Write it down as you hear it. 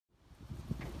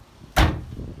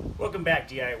Welcome back,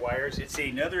 DIYers. It's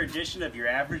another edition of your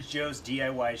Average Joe's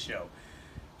DIY show.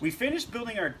 We finished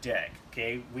building our deck,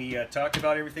 okay? We talked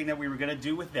about everything that we were going to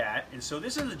do with that, and so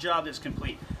this is a job that's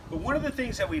complete. But one of the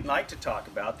things that we'd like to talk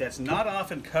about that's not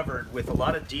often covered with a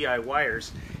lot of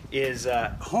DIYers is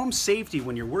home safety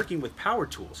when you're working with power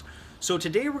tools. So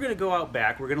today we're going to go out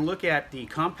back, we're going to look at the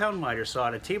compound miter saw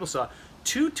and a table saw,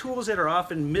 two tools that are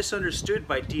often misunderstood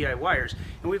by DIYers,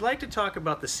 and we'd like to talk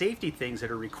about the safety things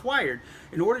that are required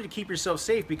in order to keep yourself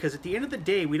safe, because at the end of the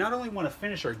day we not only want to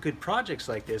finish our good projects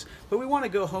like this, but we want to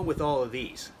go home with all of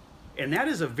these. And that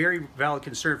is a very valid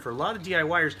concern for a lot of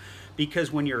DIYers,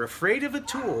 because when you're afraid of a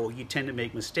tool you tend to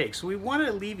make mistakes. So we want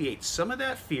to alleviate some of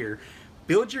that fear,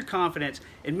 build your confidence,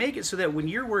 and make it so that when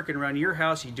you're working around your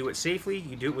house, you do it safely,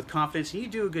 you do it with confidence, and you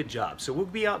do a good job. So we'll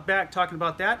be out back talking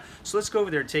about that. So let's go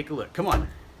over there and take a look. Come on.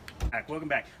 Welcome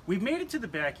back. We've made it to the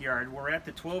backyard. We're at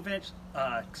the 12-inch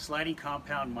sliding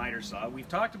compound miter saw. We've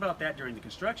talked about that during the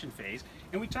construction phase,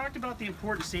 and we talked about the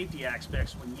important safety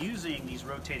aspects when using these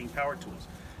rotating power tools.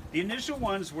 The initial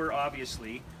ones were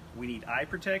obviously we need eye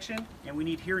protection and we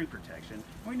need hearing protection.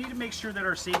 We need to make sure that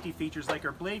our safety features like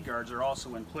our blade guards are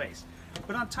also in place.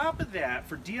 But on top of that,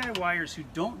 for DIYers who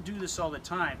don't do this all the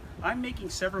time, I'm making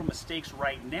several mistakes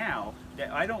right now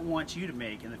that I don't want you to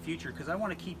make in the future, because I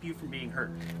want to keep you from being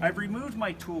hurt. I've removed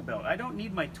my tool belt. I don't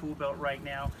need my tool belt right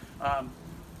now.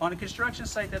 On a construction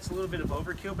site, that's a little bit of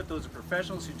overkill, but those are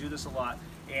professionals who do this a lot,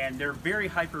 and they're very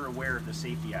hyper aware of the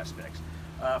safety aspects.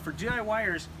 For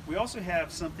DIYers, we also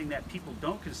have something that people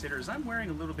don't consider, is I'm wearing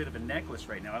a little bit of a necklace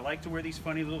right now. I like to wear these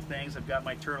funny little things. I've got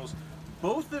my turtles.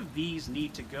 Both of these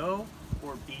need to go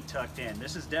or be tucked in.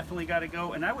 This has definitely got to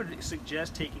go, and I would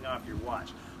suggest taking off your watch.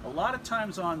 A lot of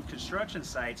times on construction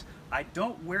sites, I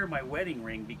don't wear my wedding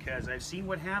ring because I've seen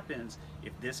what happens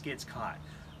if this gets caught.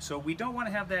 So we don't want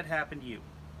to have that happen to you.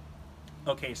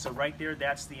 Okay, so right there,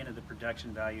 that's the end of the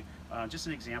production value. Just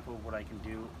an example of what I can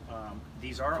do.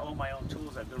 These are all my own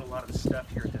tools. I built a lot of the stuff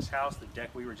here at this house. The deck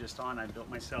we were just on, I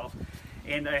built myself.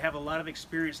 And I have a lot of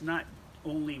experience, not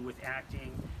only with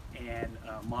acting and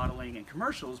modeling and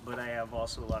commercials, but I have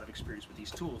also a lot of experience with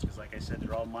these tools, because like I said,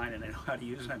 they're all mine and I know how to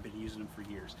use them. I've been using them for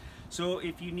years. So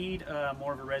if you need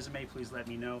more of a resume, please let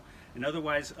me know. And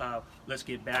otherwise, let's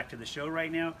get back to the show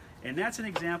right now. And that's an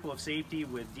example of safety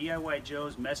with DIY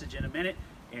Joe's message in a minute,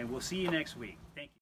 and we'll see you next week. Thank you.